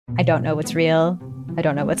I don't know what's real. I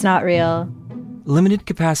don't know what's not real. Limited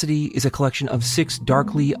Capacity is a collection of 6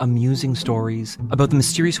 darkly amusing stories about the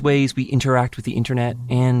mysterious ways we interact with the internet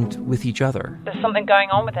and with each other. There's something going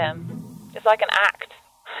on with him. It's like an act.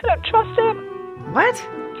 I don't trust him. What?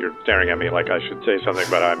 You're staring at me like I should say something,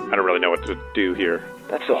 but I don't really know what to do here.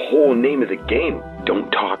 That's the whole name of the game.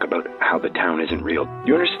 Don't talk about how the town isn't real.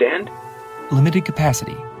 You understand? Limited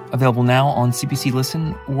Capacity. Available now on CBC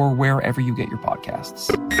Listen or wherever you get your podcasts.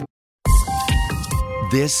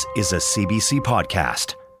 This is a CBC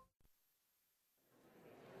podcast.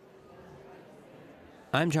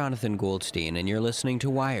 I'm Jonathan Goldstein, and you're listening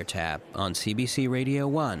to Wiretap on CBC Radio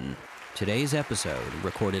 1. Today's episode,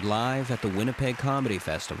 recorded live at the Winnipeg Comedy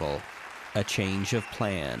Festival, A Change of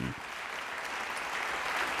Plan.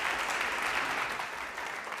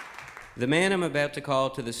 The man I'm about to call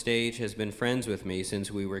to the stage has been friends with me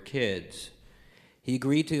since we were kids. He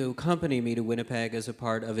agreed to accompany me to Winnipeg as a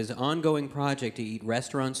part of his ongoing project to eat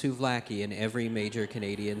restaurant souvlaki in every major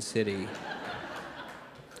Canadian city.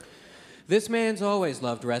 This man's always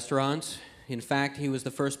loved restaurants. In fact, he was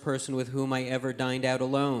the first person with whom I ever dined out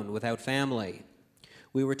alone, without family.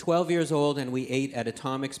 We were 12 years old and we ate at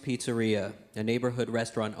Atomic's Pizzeria, a neighborhood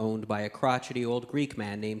restaurant owned by a crotchety old Greek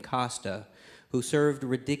man named Costa, who served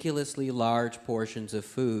ridiculously large portions of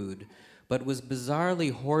food, but was bizarrely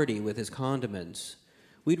hoardy with his condiments.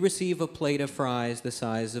 We'd receive a plate of fries the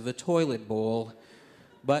size of a toilet bowl,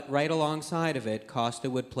 but right alongside of it, Costa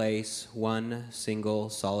would place one single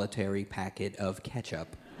solitary packet of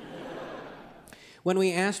ketchup. When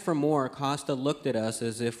we asked for more, Costa looked at us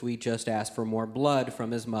as if we just asked for more blood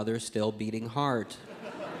from his mother's still beating heart.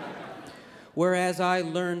 Whereas I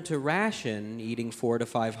learned to ration, eating 400 to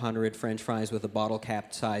 500 French fries with a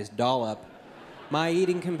bottle-cap-sized dollop, my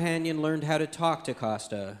eating companion learned how to talk to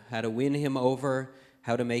Costa, how to win him over,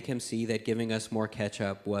 how to make him see that giving us more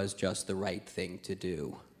ketchup was just the right thing to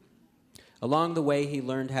do. Along the way, he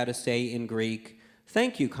learned how to say in Greek,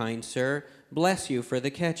 "Thank you, kind sir, bless you for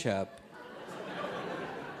the ketchup,"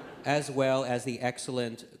 as well as the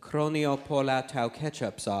excellent Kroniopola Tau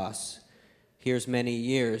ketchup sauce. Here's many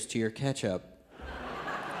years to your ketchup.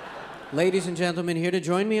 Ladies and gentlemen, here to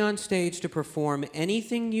join me on stage to perform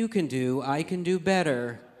Anything You Can Do, I Can Do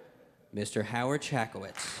Better, Mr. Howard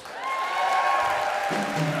Chakowitz.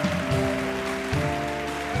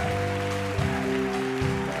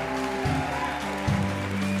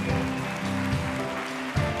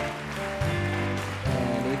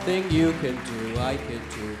 Anything you can do, I can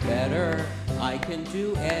do better. I can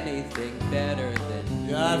do anything better than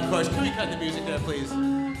you. Yeah, of course. Can we cut the music there, please?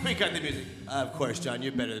 Can we cut the music? Of course, John.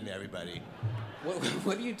 You're better than everybody.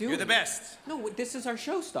 What are you doing? You're the best. No, this is our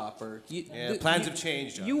showstopper. Plans have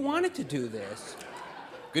changed, John. You wanted to do this.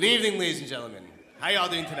 Good evening, ladies and gentlemen. How y'all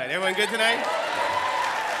doing tonight? Everyone good tonight?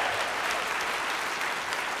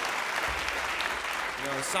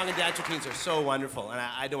 You know, the song and dance routines are so wonderful, and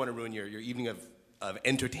I don't want to ruin your evening of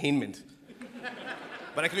entertainment.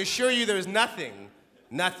 But I can assure you there's nothing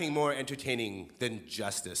more entertaining than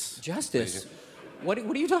justice. Justice? What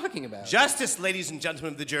are you talking about? Justice, ladies and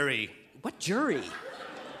gentlemen of the jury. What jury?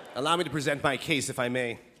 Allow me to present my case, if I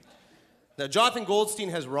may. Now, Jonathan Goldstein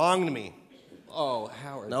has wronged me. Oh,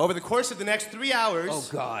 Howard. Now, over the course of the next 3 hours... Oh,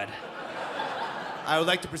 God. I would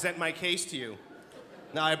like to present my case to you.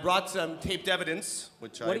 Now, I brought some taped evidence,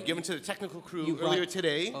 which I've given to the technical crew earlier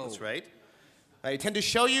today. Oh. That's right. I intend to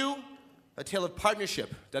show you a tale of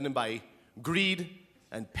partnership done by greed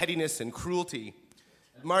and pettiness and cruelty.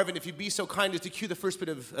 Marvin, if you'd be so kind as to cue the first bit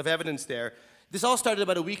of evidence there. This all started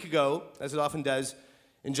about a week ago, as it often does,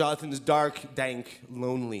 in Jonathan's dark, dank,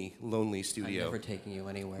 lonely studio. I'm never taking you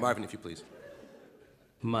anywhere. Marvin, if you please.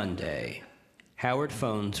 Monday. Howard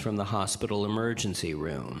phones from the hospital emergency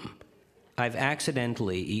room. I've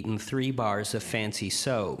accidentally eaten 3 bars of fancy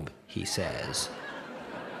soap, he says.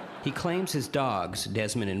 He claims his dogs,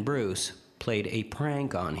 Desmond and Bruce, played a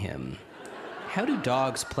prank on him. How do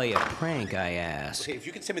dogs play a prank, I ask? Okay, if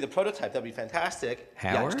you could send me the prototype, that'd be fantastic.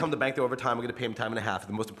 Howard? Yeah, just tell them to bank their overtime. We're going to pay them time and a half.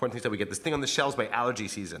 The most important thing is that we get this thing on the shelves by allergy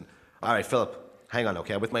season. All right, Philip, hang on,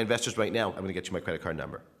 okay? I'm with my investors right now. I'm going to get you my credit card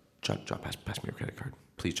number. John, pass me your credit card.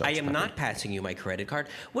 Please, John. I am not passing you my credit card.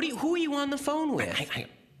 Who are you on the phone with? Hang on.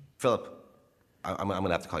 Philip, I'm going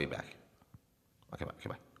to have to call you back. Okay,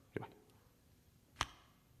 bye.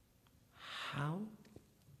 How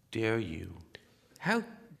dare you? How?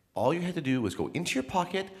 All you had to do was go into your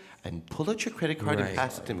pocket and pull out your credit card and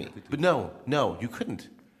pass it to me. But no, you couldn't.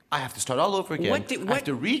 I have to start all over again. I have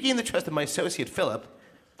to regain the trust of my associate, Philip.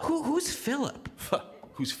 Who's Philip?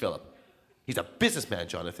 Who's Philip? He's a businessman,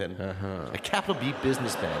 Jonathan. A capital B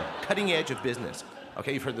businessman. Cutting edge of business.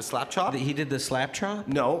 Okay, you've heard the slap chop? He did the slap chop?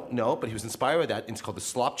 No, but he was inspired by that. It's called the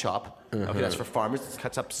slop chop. Okay, that's for farmers. It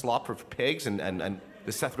cuts up slop for pigs and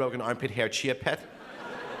the Seth Rogen armpit hair chia pet.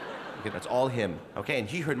 Okay, that's all him. Okay, and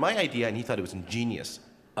he heard my idea and he thought it was ingenious.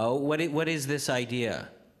 Oh, what is this idea?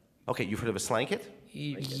 Okay, you've heard of a slanket?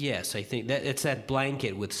 Yes, I think it's that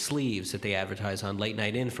blanket with sleeves that they advertise on late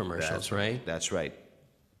night infomercials, right? That's right.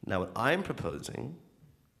 Now, what I'm proposing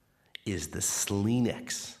is the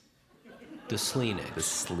Sleenex. The Sleenex. The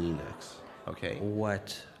Sleenex. Okay.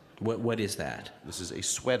 What is that? This is a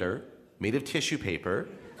sweater made of tissue paper,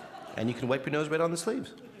 and you can wipe your nose right on the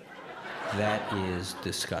sleeves. That is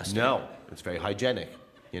disgusting. No, it's very hygienic.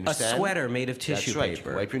 You understand? A sweater made of tissue That's right. paper.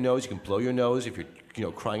 You can wipe your nose. You can blow your nose. If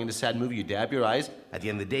you're crying in a sad movie, you dab your eyes. At the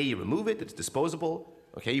end of the day, you remove it. It's disposable.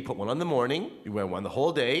 Okay, you put one on in the morning. You wear one the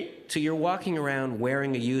whole day. So you're walking around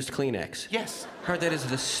wearing a used Kleenex? Yes. Heard that is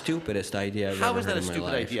the stupidest idea I've ever heard in my life. How is that a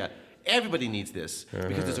stupid idea? Everybody needs this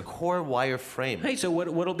because there's a core wire frame. Hey, so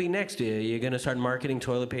what'll be next? You gonna start marketing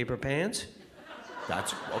toilet paper pants?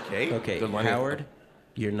 That's okay. Okay, Howard,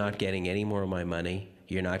 you're not getting any more of my money.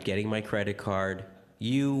 You're not getting my credit card.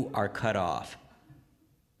 You are cut off.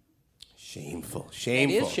 Shameful. It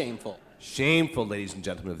is shameful. Shameful, ladies and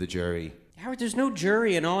gentlemen of the jury. Howard, there's no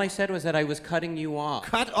jury, and all I said was that I was cutting you off.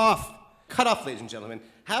 Cut off. Cut off, ladies and gentlemen.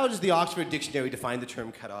 How does the Oxford Dictionary define the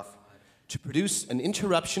term cut off? To produce an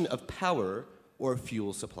interruption of power or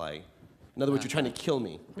fuel supply. In other words, you're trying to kill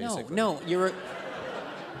me, basically. No,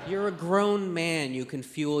 you're a grown man. You can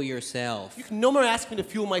fuel yourself. You can no more ask me to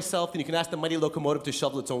fuel myself than you can ask the mighty locomotive to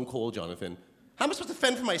shovel its own coal, Jonathan. How am I supposed to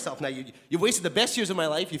fend for myself now? You've wasted the best years of my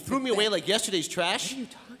life. You threw me away like yesterday's trash. What are you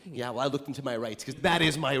talking about? Yeah, well, I looked into my rights, because that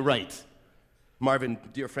is my right. Marvin,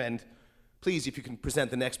 dear friend, please, if you can present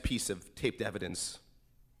the next piece of taped evidence.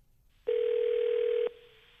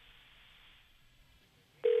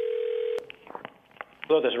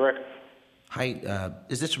 Hello, this is Rick. Hi,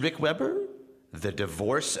 is this Rick Weber, the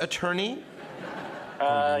divorce attorney?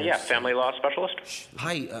 Yeah, family law specialist.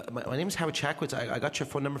 Hi, my name is Howard Chackwitz. I got your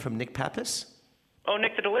phone number from Nick Pappas. Oh,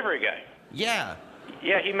 Nick, the delivery guy. Yeah.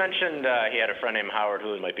 Yeah, he mentioned he had a friend named Howard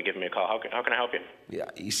who might be giving me a call. How can I help you? Yeah,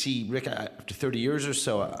 you see, Rick, after 30 years or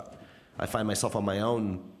so, I find myself on my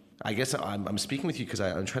own. I guess I'm speaking with you because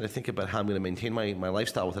I'm trying to think about how I'm going to maintain my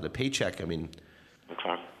lifestyle without a paycheck. I mean,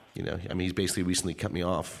 Okay. He's basically recently cut me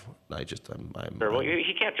off. I'm Sure. Well,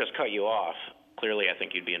 he can't just cut you off. Clearly, I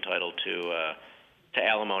think you'd be entitled to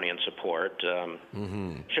alimony and support.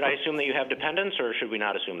 Should I assume that you have dependents, or should we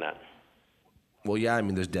not assume that? Well, yeah,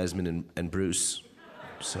 there's Desmond and Bruce,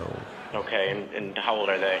 so... Okay, and how old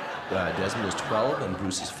are they? Desmond is 12 and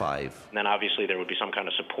Bruce is 5. And then obviously there would be some kind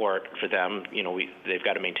of support for them. They've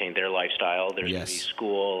got to maintain their lifestyle. There's going to be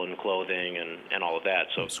school and clothing and all of that.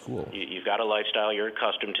 So school. You've got a lifestyle you're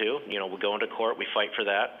accustomed to. We go into court, we fight for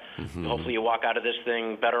that. Hopefully you walk out of this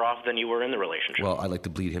thing better off than you were in the relationship. Well, I'd like to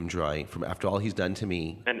bleed him dry from after all he's done to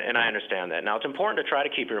me. And I understand that. Now, it's important to try to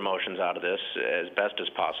keep your emotions out of this as best as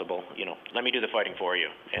possible. Let me do the fighting for you.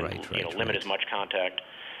 And, limit as much contact.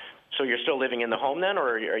 So you're still living in the home then,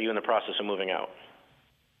 or are you in the process of moving out?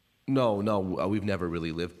 No, we've never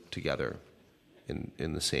really lived together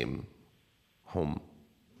in the same home,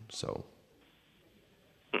 so.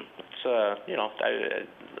 It's,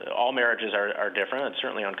 all marriages are different. It's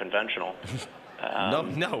certainly unconventional.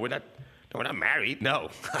 No, we're not married, no.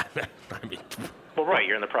 Well, right,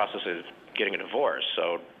 you're in the process of getting a divorce,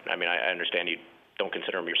 so, I understand you don't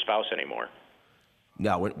consider him your spouse anymore.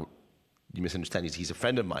 No, you misunderstand. He's a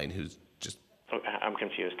friend of mine who's just... I'm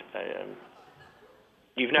confused.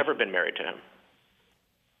 You've never been married to him?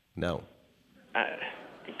 No.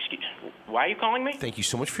 Excuse, why are you calling me? Thank you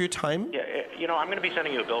so much for your time. Yeah, I'm going to be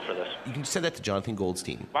sending you a bill for this. You can send that to Jonathan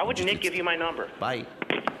Goldstein. Why would Nick give you my number? Bye.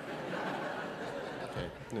 Okay.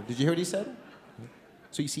 Did you hear what he said?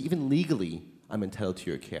 So you see, even legally, I'm entitled to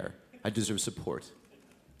your care. I deserve support.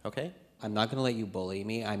 Okay? I'm not going to let you bully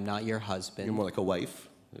me. I'm not your husband. You're more like a wife.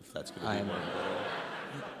 If that's going to be. All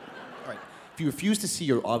right. If you refuse to see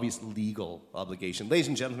your obvious legal obligation, ladies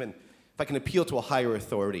and gentlemen, if I can appeal to a higher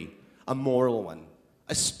authority, a moral one,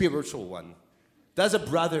 a spiritual one, does a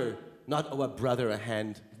brother not owe a brother a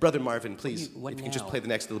hand? Brother Marvin, please, if you can just play the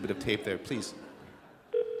next little bit of tape there, please.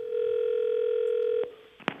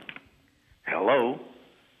 Hello?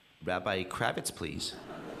 Rabbi Kravitz, please.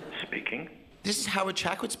 Speaking. This is Howard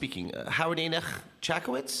Chackwitz speaking. Howard Enoch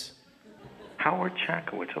Chackwitz? Howard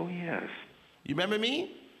Chackwitz, oh yes. You remember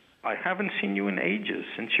me? I haven't seen you in ages,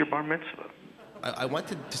 since your bar mitzvah. I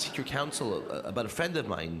wanted to seek your counsel about a friend of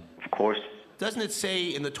mine. Of course. Doesn't it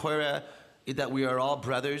say in the Torah that we are all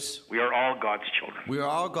brothers? We are all God's children. We are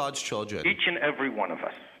all God's children. Each and every one of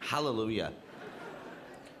us. Hallelujah.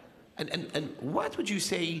 And what would you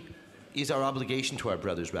say is our obligation to our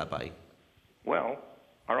brothers, Rabbi? Well,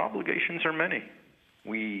 our obligations are many.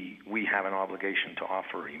 We have an obligation to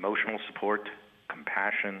offer emotional support,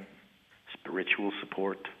 compassion, spiritual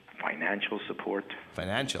support, financial support.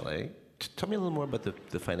 Financial, eh? Tell me a little more about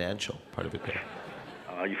the financial part of it there.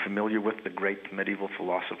 Are you familiar with the great medieval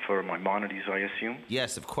philosopher Maimonides, I assume?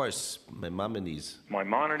 Yes, of course, Maimonides.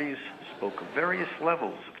 Maimonides spoke of various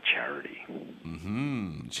levels of charity.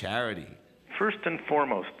 Charity. First and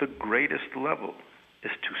foremost, the greatest level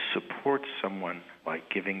is to support someone by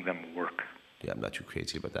giving them work. Yeah, I'm not too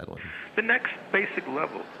crazy about that one. The next basic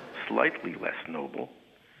level, slightly less noble,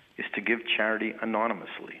 is to give charity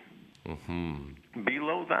anonymously.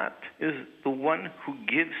 Below that is the one who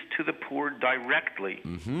gives to the poor directly,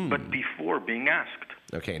 but before being asked.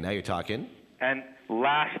 Okay, now you're talking. And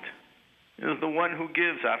last is the one who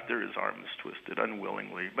gives after his arm is twisted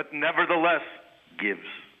unwillingly, but nevertheless gives.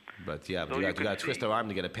 But yeah, so you got to twist their arm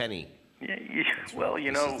to get a penny. Yeah, well,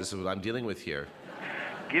 you know. This is what I'm dealing with here.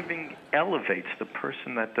 Giving elevates the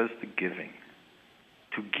person that does the giving.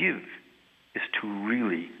 To give is to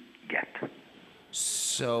really get.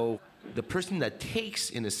 So the person that takes,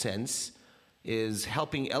 in a sense, is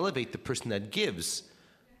helping elevate the person that gives.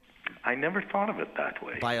 I never thought of it that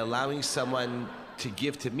way. By allowing someone to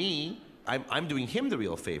give to me, I'm doing him the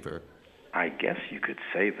real favor. I guess you could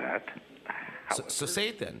say that. So say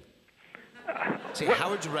it then. Say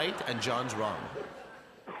Howard's right and John's wrong.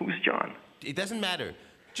 Who's John? It doesn't matter.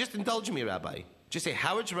 Just indulge me, Rabbi. Just say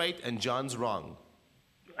Howard's right and John's wrong.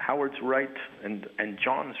 Howard's right and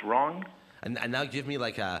John's wrong? And now give me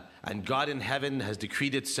like and God in heaven has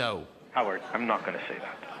decreed it so. Howard, I'm not going to say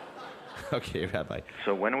that. Okay, Rabbi.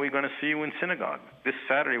 So when are we going to see you in synagogue? This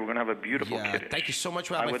Saturday we're going to have a beautiful kiddush. Thank you so much,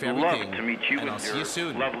 Rabbi, for everything. everything. I would love to meet you and with I'll see you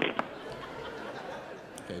soon. Lovely.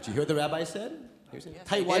 Okay, did you hear what the Rabbi said?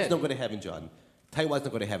 Tightwads don't go to heaven, John. Tightwads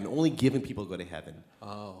don't go to heaven. Only giving people go to heaven.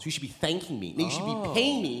 Oh. So you should be thanking me. No, you should be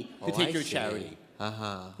paying me to take your charity.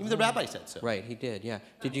 Even the Rabbi said so. Right, he did, yeah.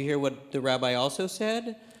 Did you hear what the Rabbi also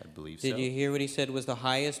said? I believe so. Did you hear what he said was the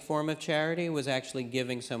highest form of charity? Was actually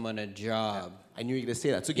giving someone a job. I knew you were going to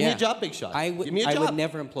say that. So give me a job, Big Shot. Give me a job. I would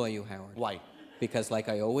never employ you, Howard. Why? Because like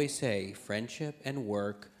I always say, friendship and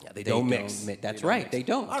work, they don't mix. That's right, they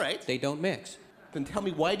don't. All right. They don't mix. Then tell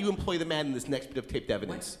me, why do you employ the man in this next bit of taped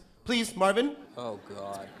evidence? Please, Marvin. Oh,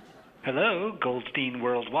 God. Hello, Goldstein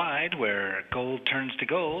Worldwide, where gold turns to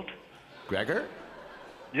gold. Gregor?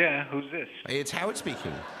 Yeah, who's this? Hey, it's Howard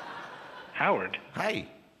speaking. Howard? Hi.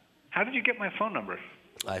 How did you get my phone number?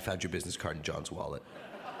 I found your business card in John's wallet.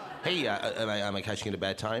 Hey, am I catching you at a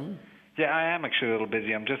bad time? Yeah, I am actually a little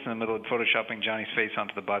busy. I'm just in the middle of photoshopping Johnny's face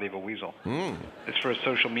onto the body of a weasel. It's for a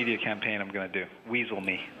social media campaign I'm going to do. Weasel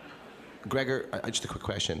me. Gregor, just a quick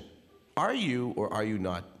question. Are you or are you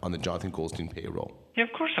not on the Jonathan Goldstein payroll? Yeah,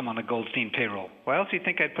 of course I'm on the Goldstein payroll. Why else do you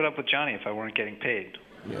think I'd put up with Johnny if I weren't getting paid?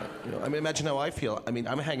 Yeah, I mean, imagine how I feel. I mean,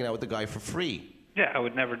 I'm hanging out with the guy for free. Yeah, I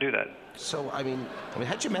would never do that. So, I mean,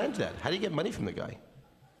 how'd you manage that? How do you get money from the guy?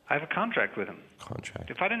 I have a contract with him.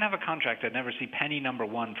 Contract? If I didn't have a contract, I'd never see penny number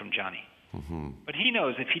one from Johnny. But he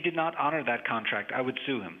knows if he did not honor that contract, I would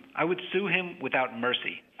sue him. I would sue him without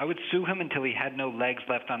mercy. I would sue him until he had no legs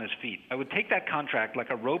left on his feet. I would take that contract like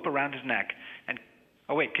a rope around his neck and...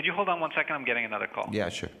 Oh, wait, could you hold on 1 second? I'm getting another call. Yeah,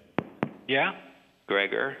 sure. Yeah?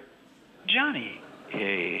 Gregor? Johnny.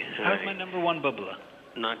 Hey. How's my number one bubbler?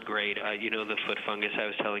 Not great. You know the foot fungus I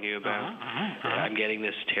was telling you about? I'm getting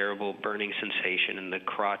this terrible burning sensation in the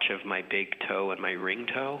crotch of my big toe and my ring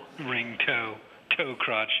toe. Ring toe. Toe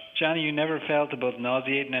crotch. Johnny, you never fail to both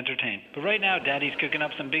nauseate and entertain. But right now, Daddy's cooking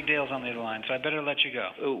up some big deals on the other line, so I better let you go.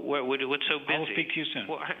 What's so busy? I will speak to you soon.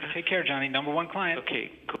 Take care, Johnny. Number one client.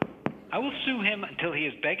 Okay, cool. I will sue him until he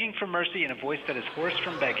is begging for mercy in a voice that is hoarse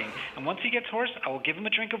from begging. And once he gets hoarse, I will give him a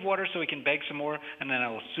drink of water so he can beg some more, and then I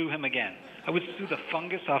will sue him again. I would sue the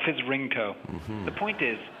fungus off his ring toe. The point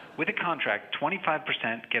is, with a contract,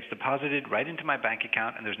 25% gets deposited right into my bank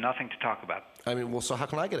account, and there's nothing to talk about. I mean, well, so how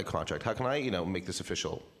can I get a contract? How can I, make this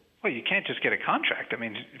official? Well, you can't just get a contract. I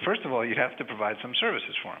mean, first of all, you'd have to provide some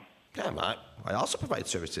services for him. Yeah, I also provide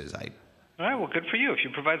services. All right, well, good for you. If you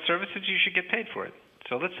provide services, you should get paid for it.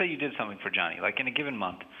 So let's say you did something for Johnny, like in a given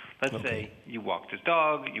month. Let's say you walked his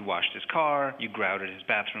dog, you washed his car, you grouted his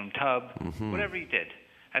bathroom tub, whatever you did.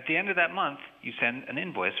 At the end of that month, you send an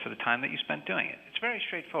invoice for the time that you spent doing it. It's very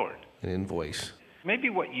straightforward. An invoice. Maybe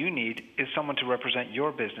what you need is someone to represent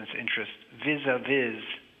your business interests vis-a-vis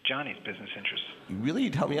Johnny's business interests. Really? You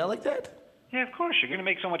tell me out like that? Yeah, of course. You're going to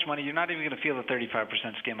make so much money, you're not even going to feel the 35%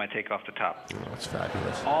 skim I take off the top. Oh, that's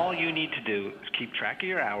fabulous. All you need to do is keep track of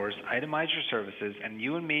your hours, itemize your services, and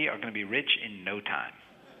you and me are going to be rich in no time.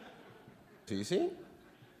 Do you see?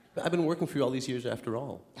 I've been working for you all these years after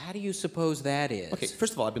all. How do you suppose that is? Okay,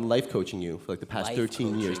 first of all, I've been life coaching you for like the past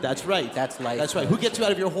 13 years. That's right. That's life. That's right. Who gets you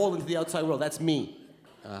out of your hole into the outside world? That's me.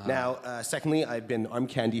 Now, secondly, I've been arm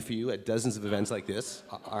candy for you at dozens of events like this.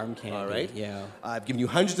 Arm candy, all right? yeah. I've given you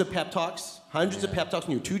hundreds of pep talks when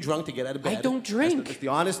you're too drunk to get out of bed. I don't drink. That's the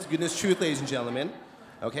honest to goodness truth, ladies and gentlemen.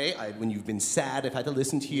 Okay, when you've been sad, I've had to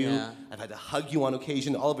listen to you. Yeah. I've had to hug you on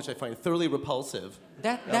occasion, all of which I find thoroughly repulsive.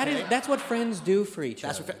 That's what friends do for each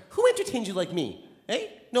other. Who entertains you like me? Eh?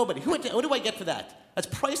 Nobody. What do I get for that? That's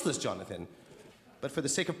priceless, Jonathan. But for the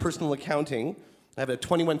sake of personal accounting, I have a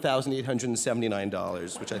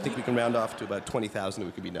 $21,879, which I think we can round off to about $20,000 and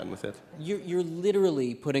we could be done with it. You're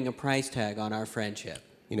literally putting a price tag on our friendship.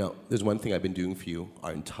 You know, there's one thing I've been doing for you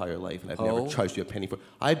our entire life, and I've never charged you a penny for it.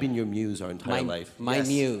 I've been your muse our entire life. My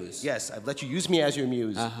muse. Yes, I've let you use me as your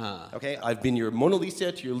muse. Okay, I've been your Mona Lisa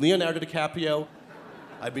to your Leonardo DiCaprio.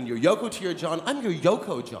 I've been your Yoko to your John. I'm your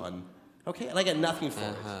Yoko John. Okay, and I get nothing for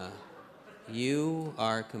it. You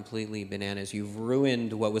are completely bananas. You've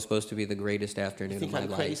ruined what was supposed to be the greatest afternoon of my life. You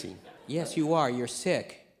think I'm crazy? Yes, you are. You're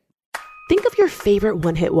sick. Think of your favorite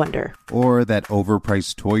one-hit wonder. Or that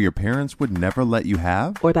overpriced toy your parents would never let you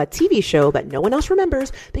have. Or that TV show that no one else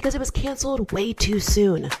remembers because it was canceled way too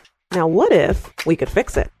soon. Now what if we could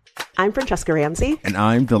fix it? I'm Francesca Ramsey. And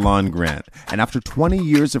I'm DeLon Grant. And after 20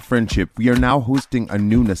 years of friendship, we are now hosting a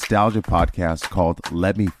new nostalgia podcast called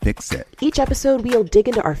Let Me Fix It. Each episode, we'll dig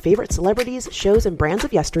into our favorite celebrities, shows, and brands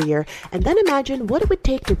of yesteryear, and then imagine what it would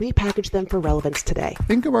take to repackage them for relevance today.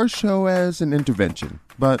 Think of our show as an intervention,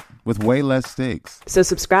 but with way less stakes. So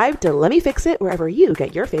subscribe to Let Me Fix It wherever you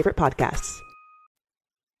get your favorite podcasts.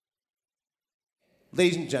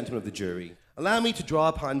 Ladies and gentlemen of the jury, allow me to draw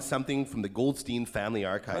upon something from the Goldstein family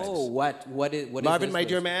archives. Oh, what is Marvin, this? my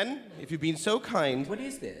dear man, if you've been so kind. What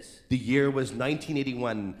is this? The year was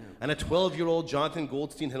 1981, and a 12-year-old Jonathan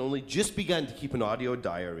Goldstein had only just begun to keep an audio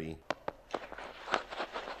diary.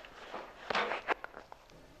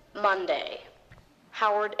 Monday.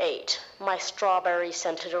 Howard ate my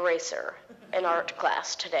strawberry-scented eraser in art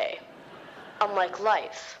class today. Unlike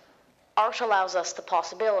life, art allows us the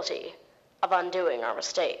possibility of undoing our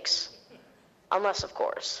mistakes. Unless, of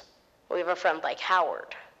course, we have a friend like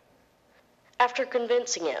Howard. After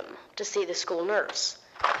convincing him to see the school nurse,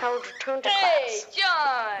 Howard returned to class. Hey,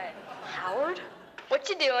 John! Howard? What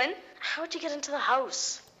you doing? How'd you get into the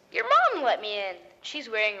house? Your mom let me in. She's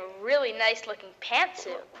wearing a really nice-looking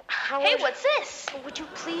pantsuit. Howard, hey, what's this? Would you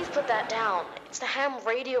please put that down? It's the ham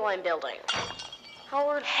radio I'm building.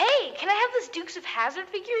 Howard. Hey, can I have this Dukes of Hazzard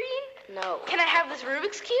figurine? No. Can I have this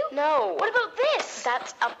Rubik's Cube? No. What about this?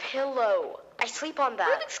 That's a pillow. I sleep on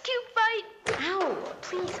that. Rubik's Cube fight? Ow,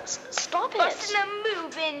 please, stop it. Busting a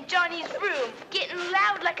move in Johnny's room. Getting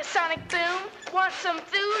loud like a sonic boom. Want some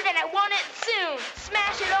food and I want it soon.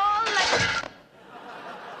 Smash it all like...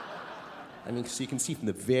 I mean, so you can see from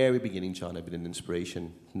the very beginning, John, I've been an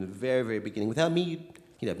inspiration. From the very, very beginning. Without me,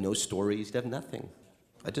 you'd have no stories, you'd have nothing.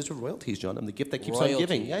 I deserve royalties, John. I'm the gift that keeps on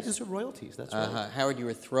giving. Yeah, I deserve royalties. That's right. Howard, you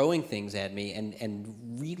were throwing things at me and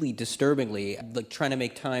really disturbingly, like trying to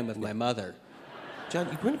make time with my mother. John,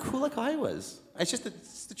 you weren't cool like I was. It's just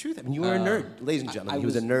it's the truth. I mean, you were a nerd. Ladies and gentlemen, he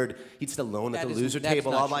was a nerd. He'd sit alone at the loser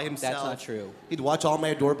table all by himself. That's not true. He'd watch all my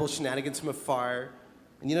adorable shenanigans from afar.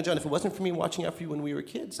 And you know, John, if it wasn't for me watching out for you when we were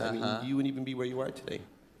kids, I mean, you wouldn't even be where you are today.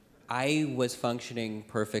 I was functioning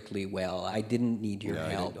perfectly well. I didn't need your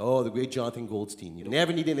help. Oh, the great Jonathan Goldstein. You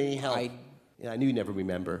never needed any help. I knew you never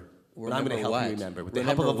remember. But I'm going to help you remember. With the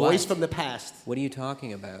help of a voice from the past. What are you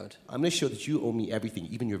talking about? I'm going to show that you owe me everything,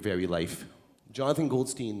 even your very life. Jonathan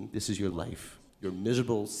Goldstein, this is your life. Your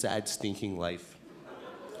miserable, sad, stinking life.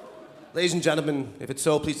 Ladies and gentlemen, if it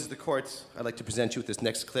so pleases the court, I'd like to present you with this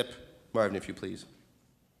next clip. Marvin, if you please.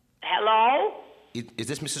 Hello? Is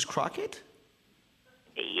this Mrs. Crockett?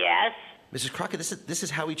 Yes. Mrs. Crockett, this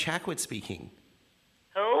is Howie Chakowitz speaking.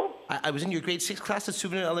 Who? I was in your grade 6 class at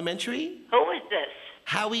Souvenir Elementary. Who is this?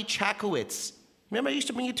 Howie Chakowitz. Remember I used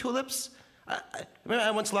to bring you tulips? Remember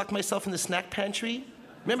I once locked myself in the snack pantry?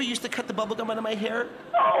 Remember you used to cut the bubble gum out of my hair?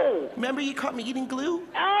 Oh. Remember you caught me eating glue?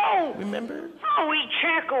 Oh. Remember? Howie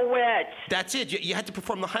Chakowitz. That's it. You had to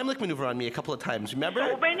perform the Heimlich maneuver on me a couple of times, remember?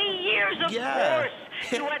 So many years, of course.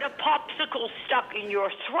 You had a popsicle stuck in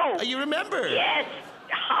your throat. You remember? Yes.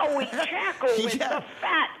 Howie Chakowitz, the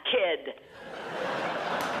fat kid.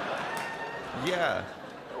 Yeah.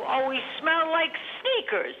 Always smell like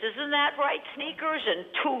sneakers. Isn't that right? Sneakers and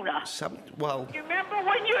tuna. You remember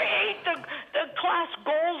when you ate the class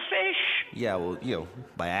goldfish? Yeah, well,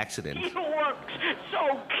 by accident. You were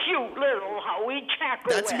so cute, little Howie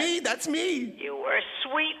Chakowitz. That's me. You were a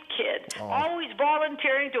sweet kid. Always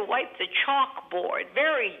volunteering to wipe the chalkboard.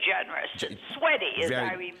 Very generous. Sweaty, as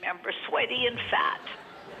I remember. Sweaty and fat.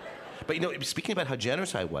 But you know, speaking about how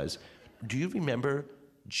generous I was, do you remember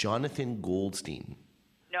Jonathan Goldstein?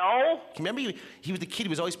 No. Remember, he was the kid who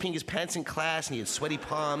was always peeing his pants in class, and he had sweaty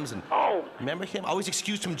palms. And remember him? Always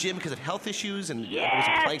excused from gym because of health issues, and was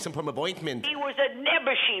applying some form of ointment. He was a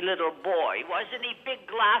nebbishy little boy, wasn't he? Big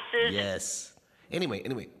glasses. Yes.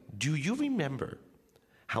 Anyway, do you remember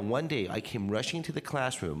how one day I came rushing into the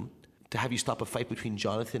classroom to have you stop a fight between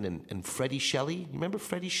Jonathan and Freddie Shelley? You remember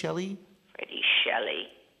Freddie Shelley? Freddie Shelley.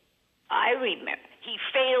 I remember. He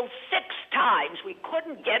failed 6 times. We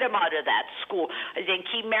couldn't get him out of that school. I think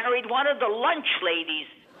he married one of the lunch ladies.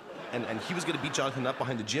 And he was going to beat Jonathan up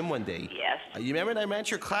behind the gym one day. Yes. You remember when I ran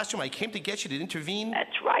to your classroom? I came to get you to intervene.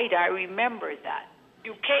 That's right. I remember that.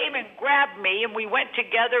 You came and grabbed me, and we went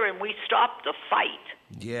together, and we stopped the fight.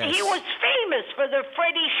 Yes. He was famous for the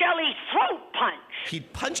Freddie Shelley throat punch.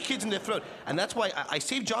 He'd punch kids in the throat. And that's why I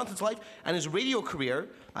saved Jonathan's life and his radio career.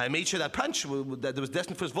 I made sure that punch that was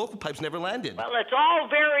destined for his vocal pipes never landed. Well, it's all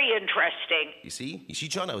very interesting. You see,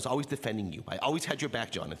 John, I was always defending you. I always had your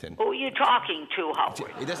back, Jonathan. Who are you talking to,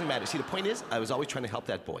 Howard? It doesn't matter. See, the point is, I was always trying to help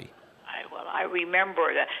that boy. I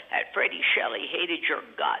remember that Freddie Shelley hated your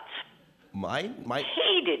guts. My?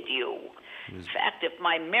 Hated you. In fact, if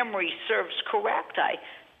my memory serves correct,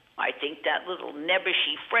 I think that little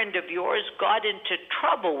nebbishy friend of yours got into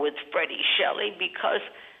trouble with Freddie Shelley because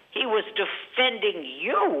he was defending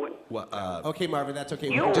you. Okay, Marvin, that's okay.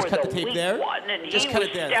 You just were cut the the tape weak there. one, and just he cut was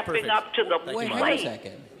it there. stepping up to the plate. Wait a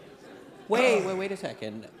second. Wait a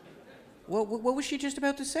second. What was she just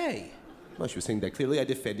about to say? Well, she was saying that clearly I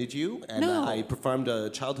defended you, and I performed a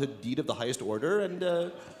childhood deed of the highest order, and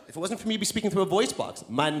if it wasn't for me, you'd be speaking through a voice box.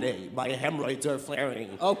 Monday, my hemorrhoids are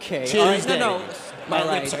flaring. Okay. Tuesday, No. my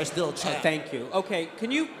lips are still chapped. Thank you. Okay, can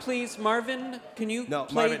you please, Marvin, play...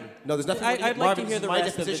 Marvin, no, there's nothing... I'd like to hear the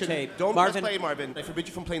rest of the tape. Don't Marvin, play, Marvin. I forbid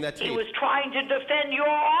you from playing that tape. He was trying to defend your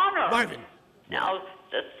honor. Marvin. Now,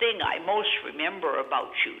 the thing I most remember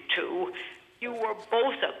about you two, you were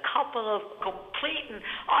both a couple of complete and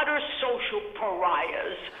utter social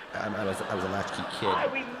pariahs. I was a latchkey kid. I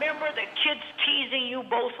remember the kids teasing you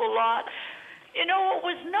both a lot. You know, it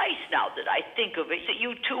was nice now that I think of it, that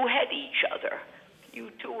you two had each other.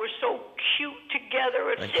 You two were so cute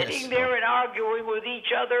together and sitting there and arguing with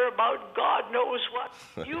each other about God knows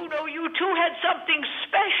what. You know, you two had something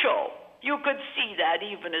special. You could see that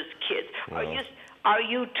even as kids. Well. Are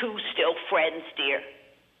you two still friends, dear?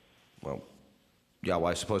 Well, yeah,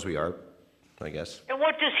 I suppose we are, I guess. And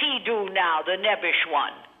what does he do now, the nebbish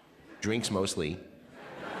one? Drinks mostly.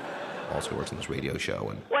 Also works on this radio show.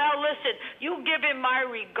 And Well, listen, you give him my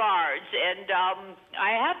regards, and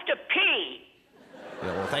I have to pee.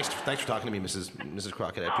 yeah, well, thanks for talking to me, Mrs.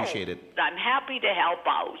 Crockett. I appreciate it. I'm happy to help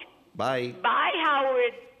out. Bye. Bye,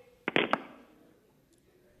 Howard.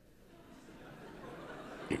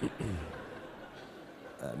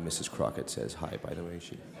 Mrs. Crockett says hi, by the way.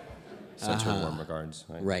 She sends her warm regards.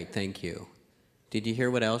 Right, thank you. Did you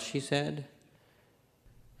hear what else she said?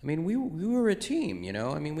 I mean, we were a team, you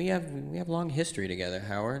know. I mean, we have long history together,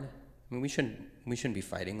 Howard. I mean, we shouldn't be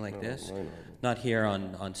fighting like this. Not here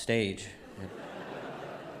on stage.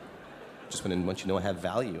 Just want you to know I have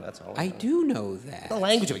value. That's all. I do know that. The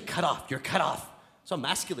language of it. Cut off. You're cut off. So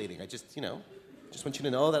emasculating. I just want you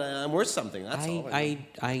to know that I'm worth something. That's all.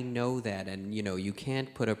 I know that, and you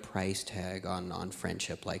can't put a price tag on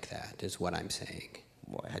friendship like that. Is what I'm saying.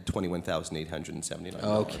 Well, I had $21,879.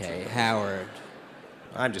 Okay, Howard.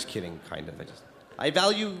 I'm just kidding, kind of. I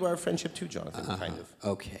value our friendship too, Jonathan, kind of.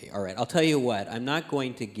 Okay, all right. I'll tell you what. I'm not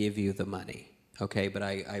going to give you the money, okay? But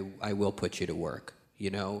I will put you to work.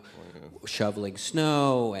 Shoveling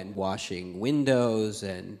snow and washing windows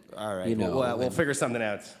and. All right. We'll figure something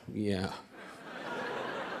out. Yeah.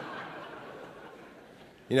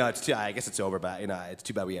 I guess it's over, but it's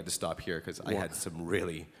too bad we had to stop here because I had some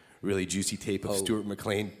really, really juicy tape of Stuart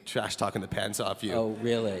McLean trash talking the pants off you. Oh,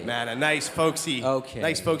 really? Man, a nice folksy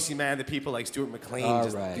man. The people like Stuart McLean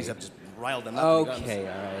these have just riled them up. Okay,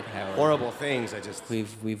 all right, Howard. Horrible things.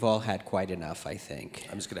 We've all had quite enough, I think.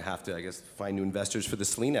 I'm just gonna have to, I guess, find new investors for the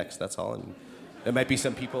Sleenex. That's all. And there might be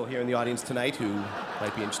some people here in the audience tonight who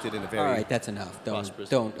might be interested in a very. All right, that's enough.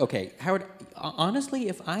 Don't. Okay, Howard. Honestly,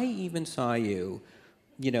 if I even saw you,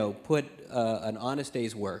 put an honest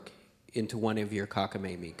day's work into one of your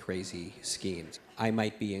cockamamie crazy schemes, I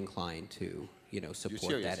might be inclined to,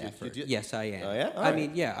 support that effort. Yes, I am. Oh, yeah? I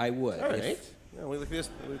mean, yeah, I would. All right. Look at this.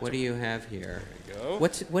 What do you have here? There you go.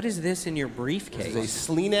 What is this in your briefcase? This is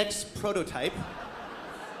a Sleenex prototype.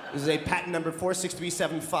 This is a patent number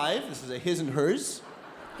 46375. This is a his and hers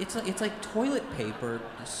It's like toilet paper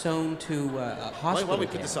sewn to a hospital. Why don't we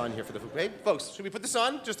put this on here for the food? Hey, folks, should we put this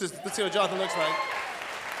on? Let's see what Jonathan looks like.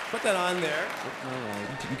 Put that on there. All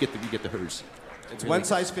right. You get the hers. It's really one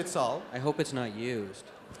size fits all. I hope it's not used.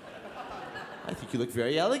 I think you look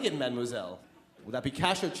very elegant, mademoiselle. Will that be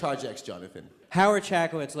cash or charge X, Jonathan? Howard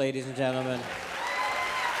Chackowitz, ladies and gentlemen.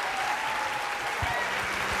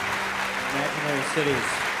 Imaginary Cities.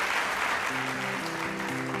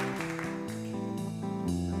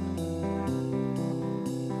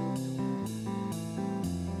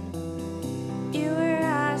 You were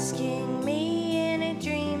asking me in a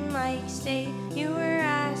dreamlike state. You were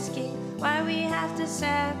asking why we have to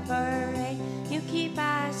separate. You keep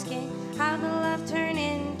asking how the love turned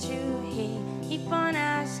into hate. Keep on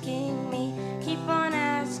asking me, keep on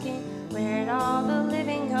asking, where'd all the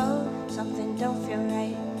living go? Something don't feel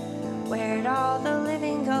right. Where'd all the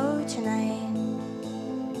living go tonight?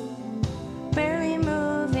 Barely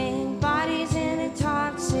moving, bodies in a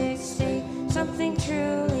toxic state. Something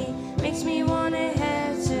truly makes me wanna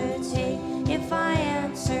hesitate. If I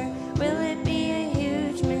answer, will it be a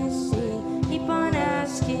huge mistake? Keep on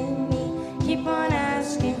asking me, keep on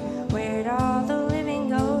asking, where'd all the living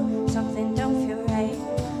go? Something don't feel right.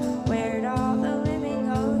 Where'd all the living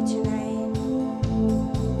go tonight?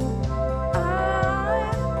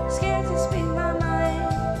 I'm scared to speak my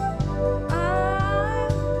mind.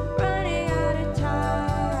 I'm running out of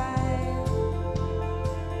time.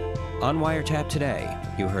 On Wiretap today,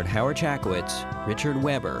 you heard Howard Chackowitz, Richard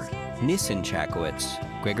Weber, Nissen Chackowitz,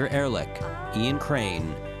 Gregor Ehrlich, Ian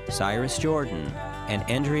Crane, Cyrus Jordan, and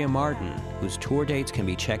Andrea Martin, whose tour dates can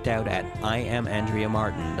be checked out at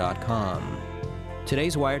IamAndreaMartin.com.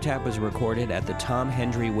 Today's Wiretap was recorded at the Tom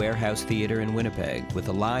Hendry Warehouse Theatre in Winnipeg with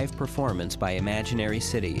a live performance by Imaginary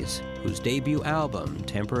Cities, whose debut album,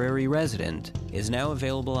 Temporary Resident, is now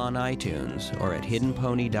available on iTunes or at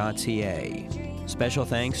hiddenpony.ca. Special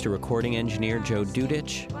thanks to recording engineer Joe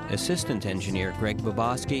Dudich, assistant engineer Greg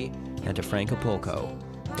Boboski, and to Frank Apolko.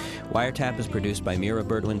 Wiretap is produced by Mira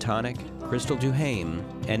Berdwin-Tonic, Crystal Duhame,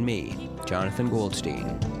 and me, Jonathan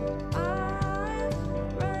Goldstein.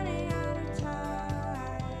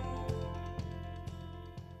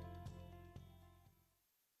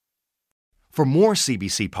 For more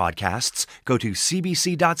CBC podcasts, go to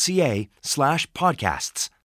cbc.ca/podcasts.